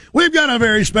got a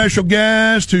very special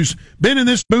guest who's been in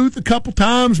this booth a couple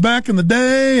times back in the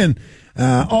day, and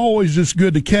always just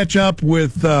good to catch up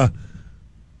with, how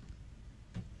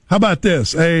about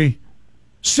this, a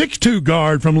 6'2"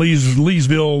 guard from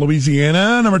Leesville,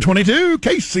 Louisiana, number 22,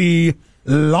 Casey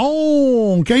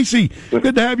Long. Casey,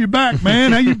 good to have you back,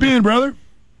 man. How you been, brother?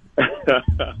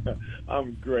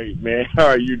 I'm great, man. How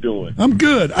are you doing? I'm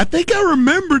good. I think I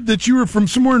remembered that you were from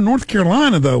somewhere in North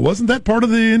Carolina, though. Wasn't that part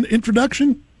of the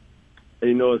introduction?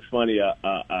 You know, it's funny.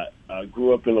 I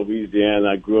grew up in Louisiana.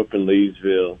 I grew up in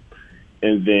Leesville.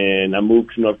 And then I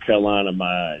moved to North Carolina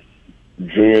my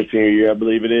senior year, I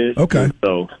believe it is. Okay. And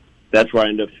so that's where I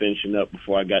ended up finishing up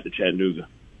before I got to Chattanooga.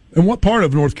 And what part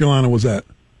of North Carolina was that?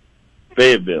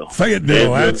 Fayetteville.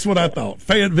 That's what I thought.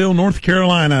 Fayetteville, North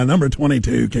Carolina, number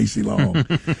 22, Casey Long.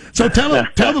 So tell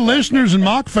the listeners and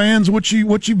Moc fans what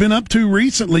you've been up to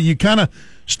recently. You kind of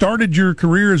started your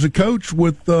career as a coach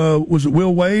with was it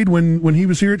Will Wade when he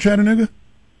was here at Chattanooga?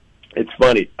 It's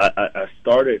funny. I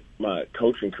started my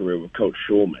coaching career with Coach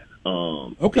Schulman.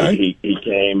 Okay. He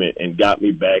came and got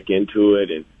me back into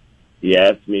it, and he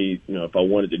asked me, if I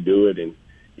wanted to do it, and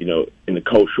in the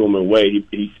Coach Schulman way,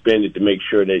 he spent it to make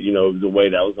sure that, it was a way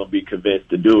that I was going to be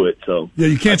convinced to do it. So yeah,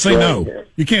 you can't say no.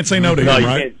 You can't say no to him,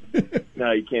 right?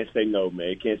 No, you can't say no, man.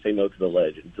 You can't say no to the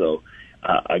legend. So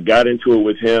I got into it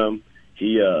with him.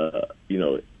 He,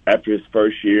 after his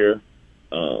first year,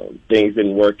 things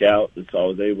didn't work out, and so I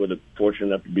was fortunate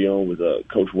enough to be on with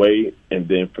Coach Wade, and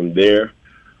then from there,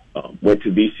 went to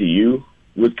VCU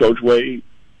with Coach Wade,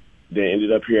 then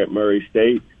ended up here at Murray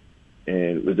State,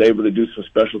 and was able to do some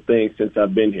special things since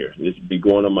I've been here. This will be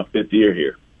going on my 5th year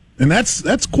here. And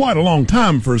that's quite a long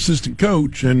time for assistant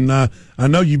coach. And I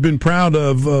know you've been proud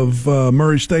of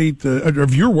Murray State,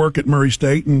 of your work at Murray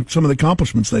State and some of the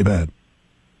accomplishments they've had.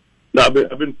 No, I've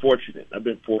been fortunate. A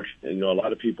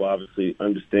lot of people obviously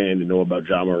understand and know about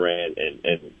John Moran,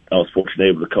 and I was fortunate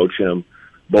able to coach him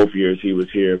both years he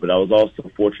was here. But I was also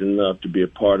fortunate enough to be a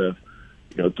part of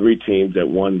 3 teams that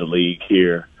won the league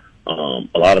here.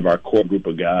 A lot of our core group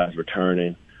of guys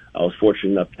returning. I was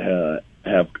fortunate enough to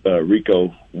have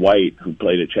Rico White, who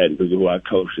played at Chattanooga, who I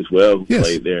coached as well, who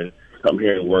played there, come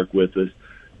here and work with us.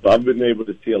 So I've been able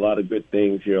to see a lot of good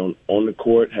things here on the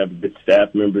court, have good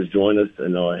staff members join us,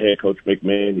 and our head coach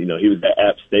McMahon, he was at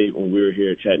App State when we were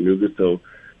here at Chattanooga, so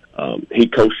he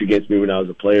coached against me when I was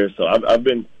a player. So I've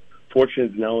been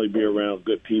fortunate to not only be around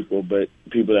good people, but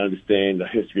people that understand the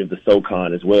history of the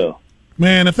SoCon as well.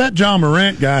 Man, if that John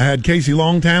Morant guy had Casey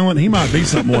Long talent, he might be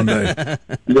something one day.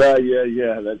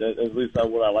 Yeah. That, at least that's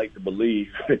what I like to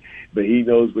believe. But he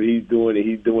knows what he's doing, and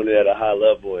he's doing it at a high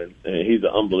level, and he's an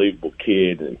unbelievable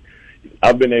kid. And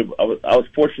I was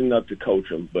fortunate enough to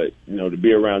coach him, but to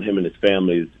be around him and his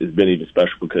family has been even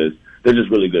special because they're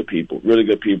just really good people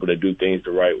that do things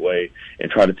the right way and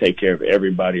try to take care of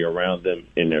everybody around them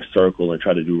in their circle and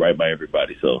try to do right by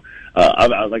everybody. So,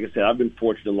 like I said, I've been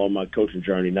fortunate along my coaching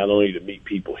journey not only to meet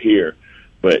people here,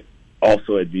 but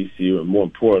also at VCU, and more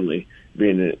importantly,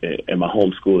 being in my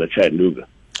home school at Chattanooga.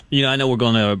 I know we're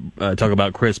going to talk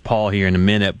about Chris Paul here in a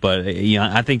minute, but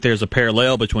I think there's a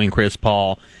parallel between Chris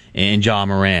Paul and John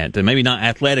Morant, and maybe not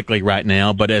athletically right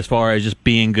now, but as far as just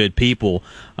being good people,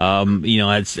 and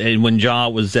when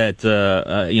John was at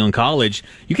in college,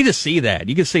 you could just see that.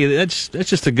 You could see that's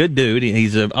just a good dude.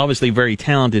 He's obviously very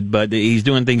talented, but he's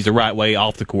doing things the right way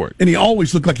off the court. And he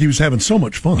always looked like he was having so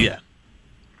much fun.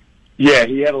 Yeah,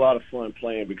 he had a lot of fun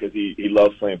playing because he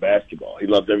loves playing basketball. He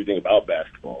loves everything about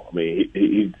basketball. I mean,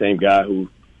 he's the same guy who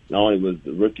not only was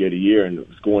the Rookie of the Year and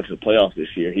was going to the playoffs this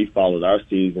year, he followed our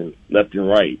season left and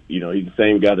right. He's the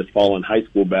same guy that's following high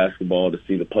school basketball to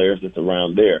see the players that's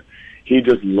around there. He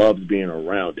just loves being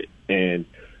around it. And,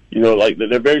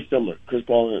 they're very similar. Chris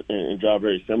Paul and John are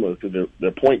very similar because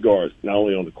they're point guards, not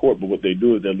only on the court, but what they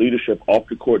do is their leadership off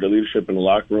the court, their leadership in the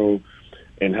locker room,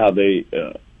 and how they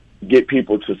get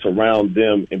people to surround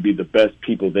them and be the best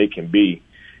people they can be.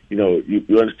 You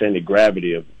understand the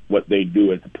gravity of what they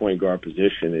do at the point guard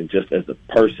position and just as a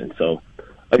person. So,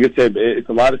 like I said, it's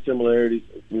a lot of similarities,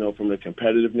 from the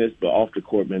competitiveness, but off the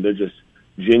court, man, they're just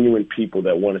genuine people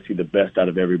that want to see the best out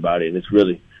of everybody, and it's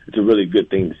a really good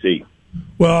thing to see.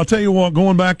 Well, I'll tell you what,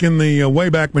 going back in the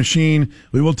Wayback Machine,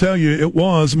 we will tell you it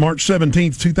was March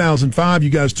 17th, 2005. You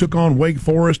guys took on Wake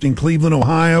Forest in Cleveland,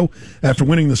 Ohio after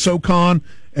winning the SoCon.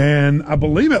 And I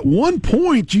believe at one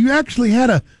point you actually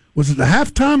had was it a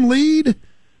halftime lead?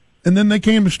 And then they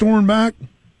came to storm back?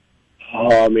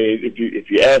 Oh, I mean,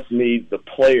 if you ask me, the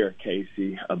player,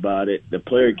 Casey, about it, the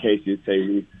player, Casey, would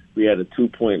say we had a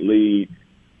 2-point lead.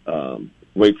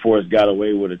 Wake Forest got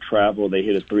away with a travel. They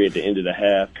hit a 3 at the end of the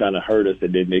half, kind of hurt us,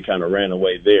 and then they kind of ran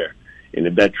away there. And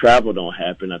if that travel don't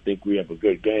happen, I think we have a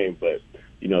good game. But,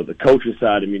 the coach's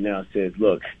side of me now says,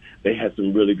 look, they had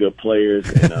some really good players.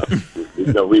 And,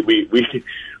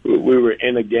 we were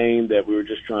in a game that we were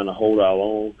just trying to hold our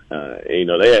own.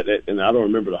 They had that, and I don't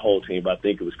remember the whole team, but I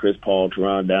think it was Chris Paul,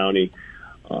 Teron Downey,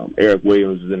 Eric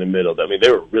Williams was in the middle. I mean,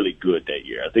 they were really good that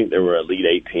year. I think they were an Elite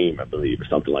Eight team, I believe, or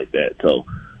something like that. So,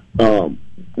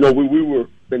 we were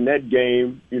in that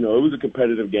game. It was a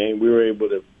competitive game.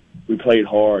 We played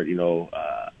hard.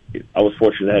 I was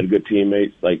fortunate to have good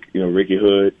teammates like, Ricky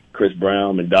Hood, Chris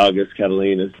Brown, Mendagas,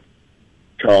 Catalinas,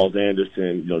 Charles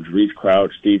Anderson, Dries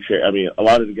Crouch, Steve Cherry. I mean, a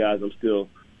lot of the guys I still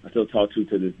talk to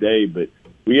this day, but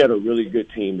we had a really good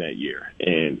team that year.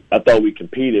 And I thought we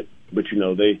competed, but,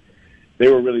 they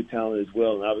were really talented as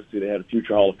well. And obviously they had a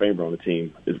future Hall of Famer on the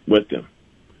team with them.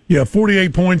 Yeah,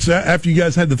 48 points. After you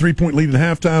guys had the 3-point lead at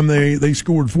halftime, they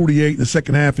scored 48 in the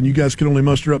second half, and you guys could only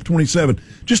muster up 27.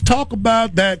 Just talk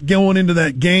about that going into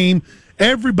that game.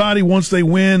 Everybody, once they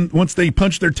win, once they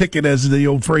punch their ticket, as the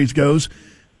old phrase goes,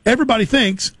 everybody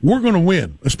thinks we're going to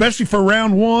win, especially for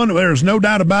round one. There's no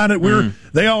doubt about it.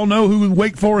 They all know who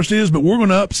Wake Forest is, but we're going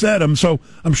to upset them. So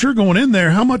I'm sure going in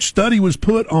there, how much study was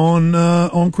put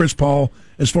on Chris Paul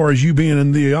as far as you being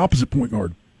in the opposite point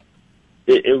guard?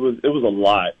 It was a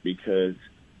lot because,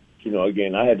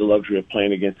 again, I had the luxury of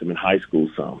playing against him in high school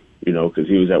some, because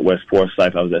he was at West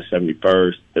Forsyth. I was at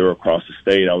 71st. They were across the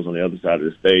state. I was on the other side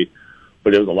of the state.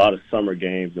 But there was a lot of summer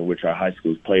games in which our high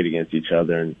schools played against each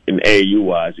other. And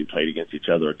AAU-wise, we played against each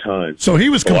other a ton. So he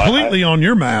was completely on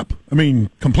your map. I mean,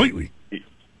 completely.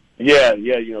 Yeah.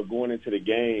 Going into the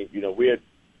game,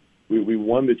 we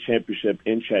won the championship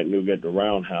in Chattanooga at the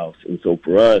Roundhouse. And so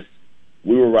for us,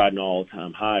 we were riding an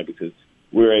all-time high because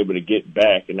we were able to get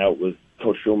back. And that was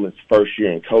Coach Schulman's first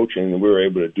year in coaching. And we were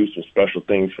able to do some special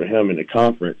things for him in the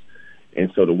conference.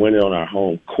 And so to win it on our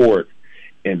home court,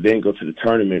 and then go to the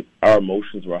tournament, our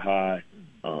emotions were high.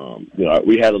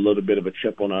 We had a little bit of a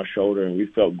chip on our shoulder, and we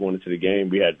felt going into the game,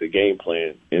 we had the game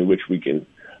plan in which we can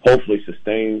hopefully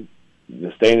sustain in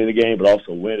the game, but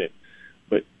also win it.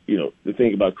 But, the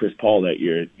thing about Chris Paul that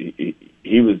year,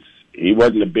 he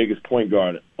wasn't the biggest point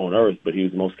guard on earth, but he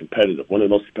was the most competitive, one of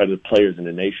the most competitive players in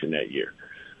the nation that year.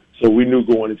 So we knew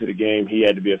going into the game he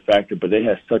had to be a factor, but they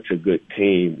had such a good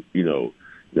team,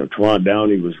 Teron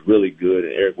Downey was really good,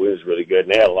 and Eric Williams was really good.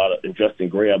 And they had a lot of, and Justin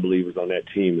Gray, I believe, was on that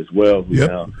team as well.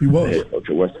 He was. Head coach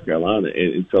at Western Carolina.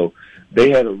 And so they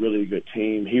had a really good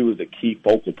team. He was a key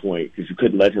focal point because you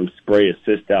couldn't let him spray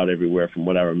assists out everywhere from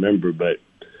what I remember. But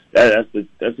that's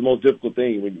the most difficult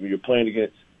thing when you're playing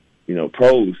against,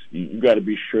 pros. You got to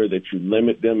be sure that you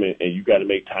limit them and you got to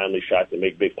make timely shots and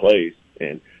make big plays.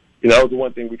 And, that was the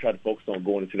one thing we tried to focus on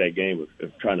going into that game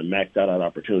of trying to max out our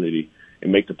opportunity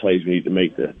and make the plays we need to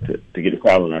make to get the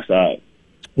crowd on our side.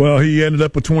 Well, he ended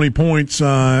up with 20 points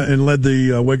and led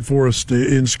the Wake Forest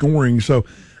in scoring. So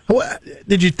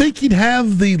did you think he'd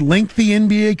have the lengthy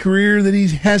NBA career that he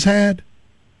has had?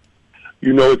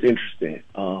 It's interesting.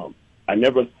 I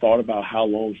never thought about how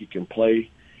long he can play.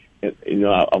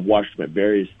 I've watched him at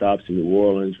various stops in New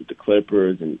Orleans with the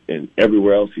Clippers and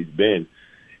everywhere else he's been.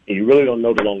 And you really don't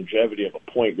know the longevity of a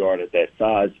point guard at that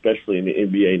size, especially in the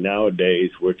NBA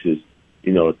nowadays, which is, a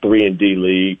 3-and-D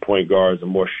league. Point guards are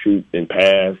more shoot than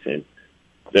pass, and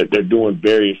they're doing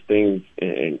various things,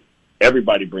 and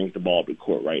everybody brings the ball to the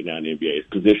court right now in the NBA. It's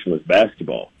positionless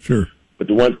basketball. Sure. But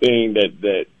the one thing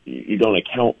that you don't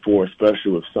account for,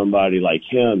 especially with somebody like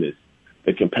him, is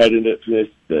the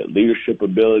competitiveness, the leadership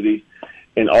ability,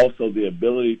 and also the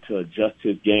ability to adjust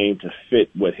his game to fit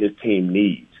what his team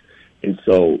needs. And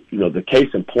so, the case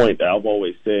in point that I've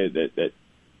always said that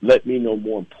let me know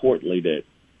more importantly that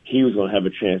he was going to have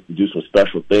a chance to do some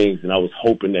special things, and I was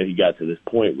hoping that he got to this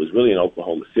point, was really in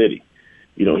Oklahoma City.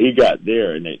 He got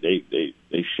there, and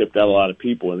they shipped out a lot of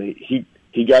people, and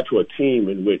he got to a team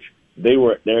in which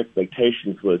their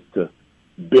expectations was to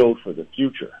build for the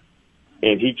future.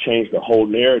 And he changed the whole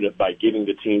narrative by getting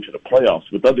the team to the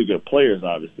playoffs with other good players,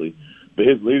 obviously. But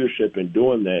his leadership in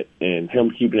doing that and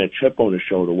him keeping that chip on his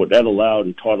shoulder, what that allowed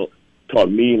and taught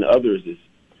me and others is,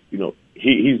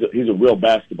 he's a real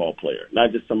basketball player,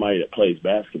 not just somebody that plays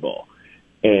basketball.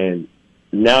 And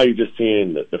now you're just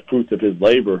seeing the fruits of his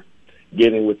labor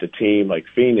getting with the team like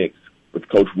Phoenix with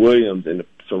Coach Williams and the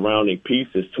surrounding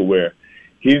pieces to where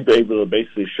he's able to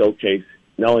basically showcase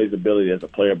not only his ability as a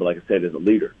player, but like I said, as a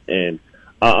leader. And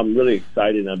I'm really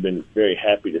excited, and I've been very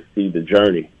happy to see the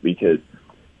journey because,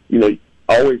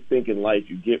 I always think in life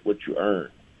you get what you earn.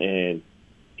 And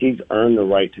he's earned the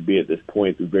right to be at this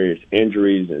point through various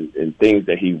injuries and things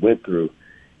that he went through.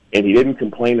 And he didn't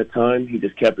complain a ton. He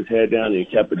just kept his head down and he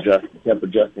kept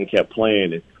adjusting, kept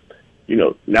playing. And,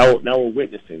 now we're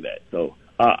witnessing that. So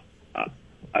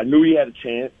I knew he had a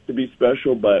chance to be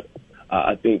special, but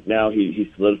I think now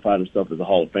he solidified himself as a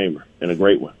Hall of Famer, and a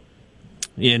great one.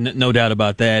 Yeah, no doubt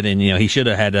about that. And he should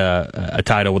have had a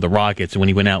title with the Rockets when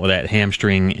he went out with that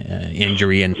hamstring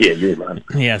injury. And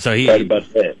so he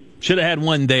should have had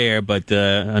one there, but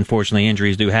unfortunately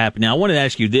injuries do happen. Now I wanted to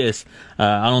ask you this.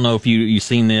 I don't know if you've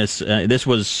seen this. This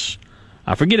was,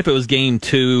 I forget if it was Game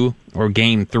 2 or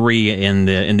Game 3 in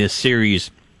this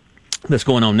series that's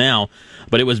going on now,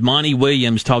 but it was Monty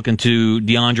Williams talking to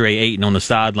DeAndre Ayton on the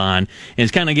sideline, and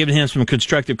it's kind of giving him some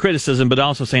constructive criticism, but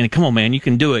also saying, come on, man, you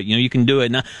can do it. You can do it.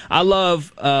 And I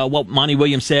love what Monty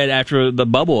Williams said after the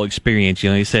bubble experience.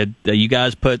 He said, you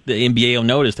guys put the NBA on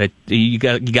notice that you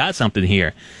got something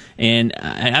here. And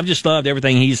I've just loved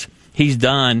everything he's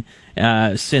done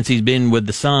since he's been with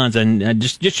the Suns. And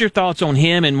just your thoughts on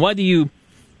him, and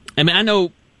I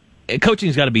know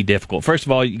coaching's got to be difficult. First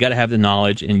of all, you got to have the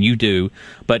knowledge, and you do,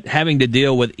 but having to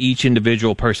deal with each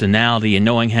individual personality and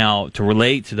knowing how to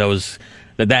relate to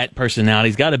that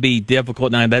personality's got to be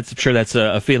difficult. Now, I'm sure that's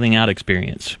a feeling out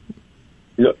experience.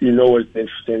 You know what's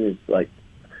interesting is, like,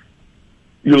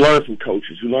 you learn from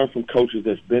coaches. You learn from coaches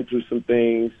that's been through some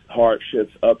things,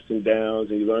 hardships, ups and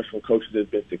downs, and you learn from coaches that's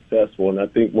been successful. And I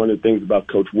think one of the things about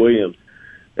Coach Williams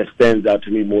that stands out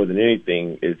to me more than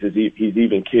anything is he's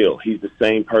even keel. He's the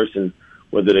same person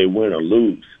whether they win or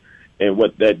lose. And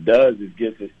what that does is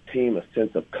gives his team a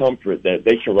sense of comfort that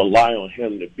they can rely on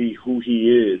him to be who he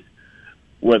is,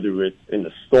 whether it's in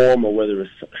the storm or whether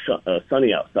it's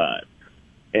sunny outside.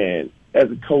 And as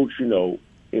a coach,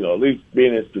 at least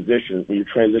being in this position, when you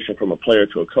transition from a player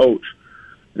to a coach,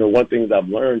 one thing that I've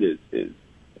learned is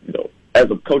as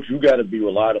a coach, you got to be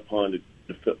relied upon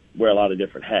to wear a lot of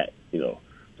different hats.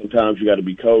 Sometimes you got to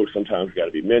be coach, sometimes you got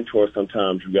to be mentor,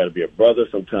 sometimes you got to be a brother,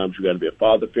 sometimes you got to be a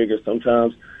father figure,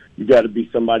 sometimes you got to be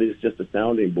somebody that's just a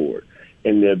sounding board.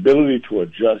 And the ability to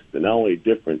adjust to not only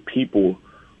different people,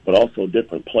 but also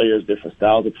different players, different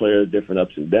styles of players, different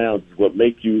ups and downs is what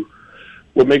makes you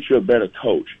a better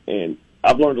coach. And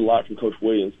I've learned a lot from Coach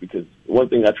Williams, because one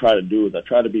thing I try to do is I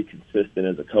try to be consistent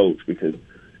as a coach, because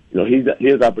he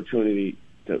has opportunity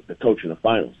to coach in the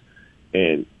finals,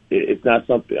 and it's not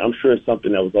something, I'm sure it's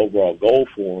something that was overall goal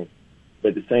for him, but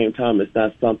at the same time, it's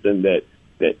not something that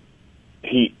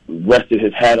he rested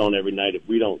his hat on every night if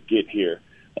we don't get here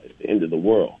at the end of the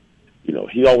world.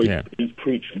 He's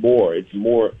preached more. It's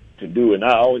more to do, and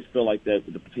I always feel like that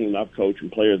with the team I've coached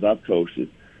and players I've coached is,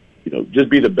 just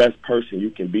be the best person you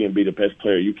can be and be the best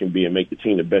player you can be and make the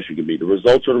team the best you can be. The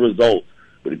results are the results,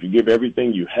 but if you give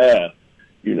everything you have,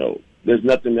 there's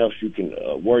nothing else you can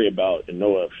worry about and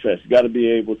no stress. You got to be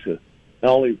able to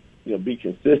not only be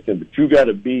consistent, but you got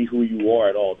to be who you are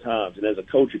at all times. And as a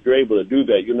coach, if you're able to do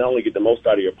that, you'll not only get the most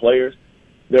out of your players,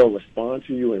 they'll respond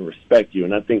to you and respect you.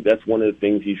 And I think that's one of the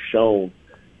things he's shown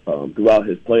throughout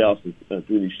his playoffs and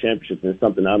through these championships, and it's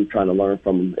something I'm trying to learn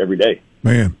from him every day.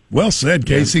 Man, well said,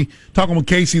 Casey. Yeah. Talking with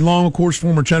Casey Long, of course,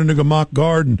 former Chattanooga Moc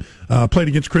guard, and played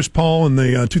against Chris Paul in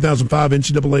the 2005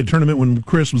 NCAA tournament when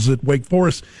Chris was at Wake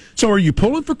Forest. So are you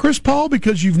pulling for Chris Paul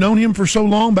because you've known him for so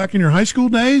long back in your high school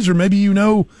days, or maybe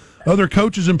other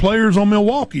coaches and players on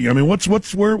Milwaukee? I mean,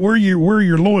 where are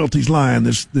your loyalties lying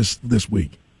this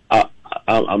week?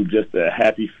 I'm just a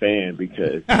happy fan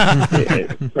because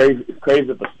it's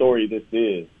crazy the story this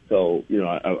is. So,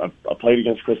 I played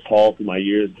against Chris Paul through my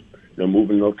years, moving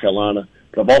to North Carolina,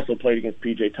 but I've also played against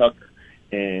P.J. Tucker,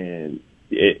 and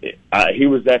he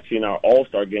was actually in our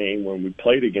All-Star game when we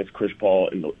played against Chris Paul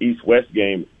in the East-West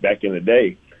game back in the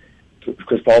day.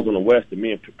 Chris Paul's on the West, and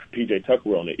me and P.J. Tucker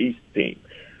were on the East team.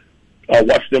 I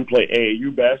watched them play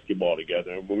AAU basketball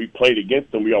together, and when we played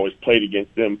against them, we always played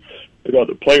against them with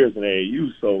other players in AAU.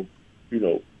 So,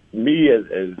 me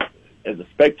as a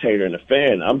spectator and a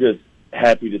fan, I'm just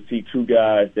happy to see two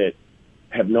guys that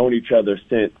have known each other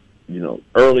since,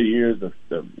 early years of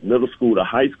the middle school to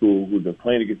high school, who've been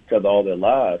playing against each other all their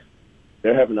lives.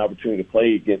 They're having an opportunity to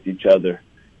play against each other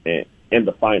in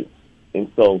the finals. And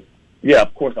so, yeah,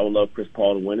 of course I would love Chris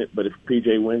Paul to win it, but if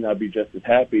PJ wins, I'd be just as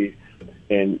happy.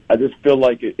 And I just feel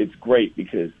like it's great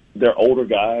because they're older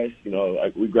guys.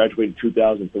 We graduated in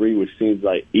 2003, which seems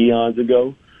like eons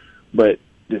ago. But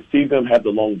to see them have the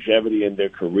longevity in their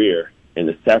career and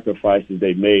the sacrifices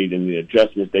they've made and the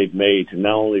adjustments they've made to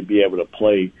not only be able to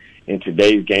play in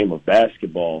today's game of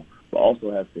basketball, but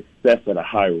also have success at a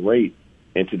high rate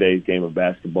in today's game of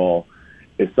basketball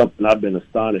is something I've been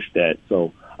astonished at.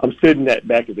 So I'm sitting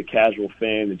back as a casual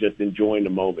fan and just enjoying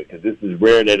the moment because this is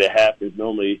rare that it happens.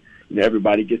 Normally,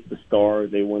 everybody gets the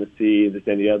stars they want to see, this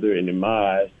and the other. And in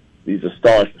my eyes, these are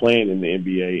stars playing in the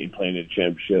NBA and playing in the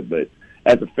championship. But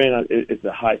as a fan, it's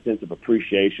a high sense of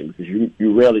appreciation because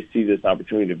you rarely see this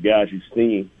opportunity of guys you've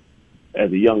seen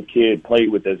as a young kid,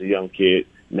 played with as a young kid,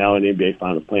 now in the NBA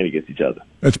Finals playing against each other.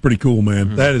 That's pretty cool, man.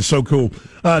 Mm-hmm. That is so cool.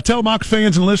 Tell Mocs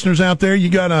fans and listeners out there, you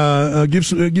got to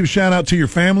give a shout out to your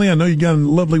family. I know you got a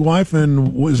lovely wife,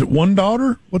 and is it one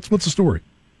daughter? What's the story?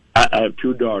 I have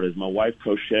two daughters. My wife,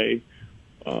 Crochet,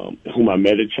 whom I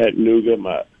met in Chattanooga.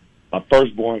 My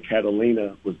firstborn,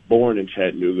 Catalina, was born in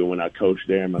Chattanooga when I coached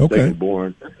there. And my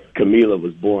secondborn, Camila,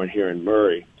 was born here in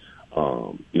Murray.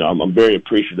 I'm very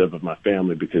appreciative of my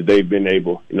family because they've been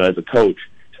able, as a coach,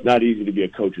 it's not easy to be a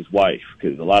coach's wife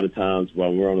because a lot of times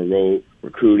when we're on the road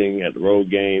recruiting at the road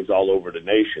games all over the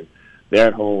nation, they're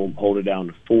at home holding down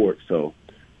the fort. So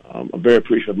I'm very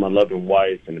appreciative of my loving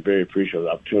wife and very appreciative of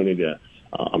the opportunity.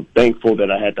 I'm thankful that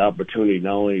I had the opportunity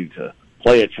not only to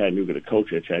play at Chattanooga, to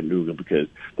coach at Chattanooga, because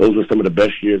those were some of the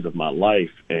best years of my life,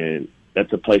 and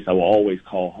that's a place I will always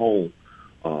call home.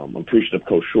 I'm appreciative of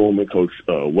Coach Schulman, Coach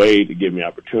Wade to give me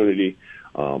opportunity,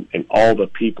 and all the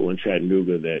people in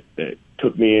Chattanooga that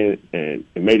took me in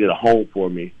and made it a home for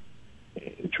me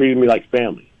and treated me like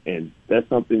family. And that's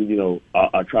something,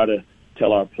 I try to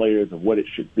tell our players of what it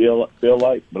should feel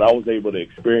like, but I was able to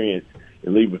experience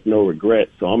and leave with no regrets.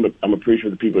 So I'm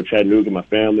appreciative of the people of Chattanooga, my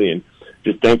family, and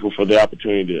just thankful for the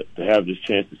opportunity to have this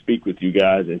chance to speak with you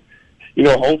guys. And,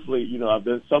 hopefully, I've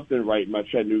done something right in my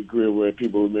Chattanooga career where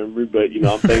people remember me, but,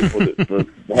 I'm thankful for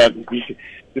having me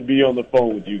to be on the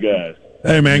phone with you guys.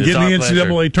 Hey, man, getting the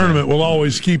NCAA tournament will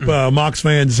always keep Mocs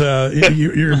fans,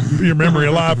 your memory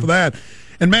alive for that.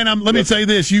 And, man, let me say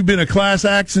this. You've been a class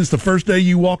act since the first day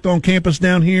you walked on campus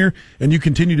down here, and you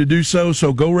continue to do so.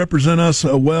 So go represent us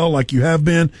well like you have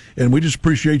been, and we just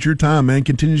appreciate your time, man.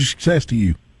 Continued success to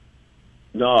you.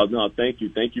 No, thank you.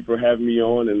 Thank you for having me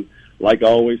on. And like I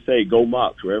always say, go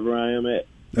Mocs wherever I am at.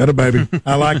 Atta baby.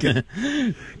 I like it.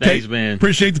 Thanks, man.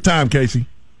 Appreciate the time, Casey.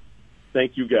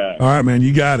 Thank you, guys. All right, man,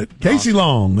 you got it. Casey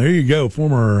Long, there you go,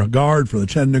 former guard for the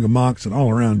Chattanooga Mocs and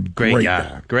all-around great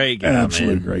guy. Great guy,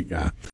 Absolute man. Great guy.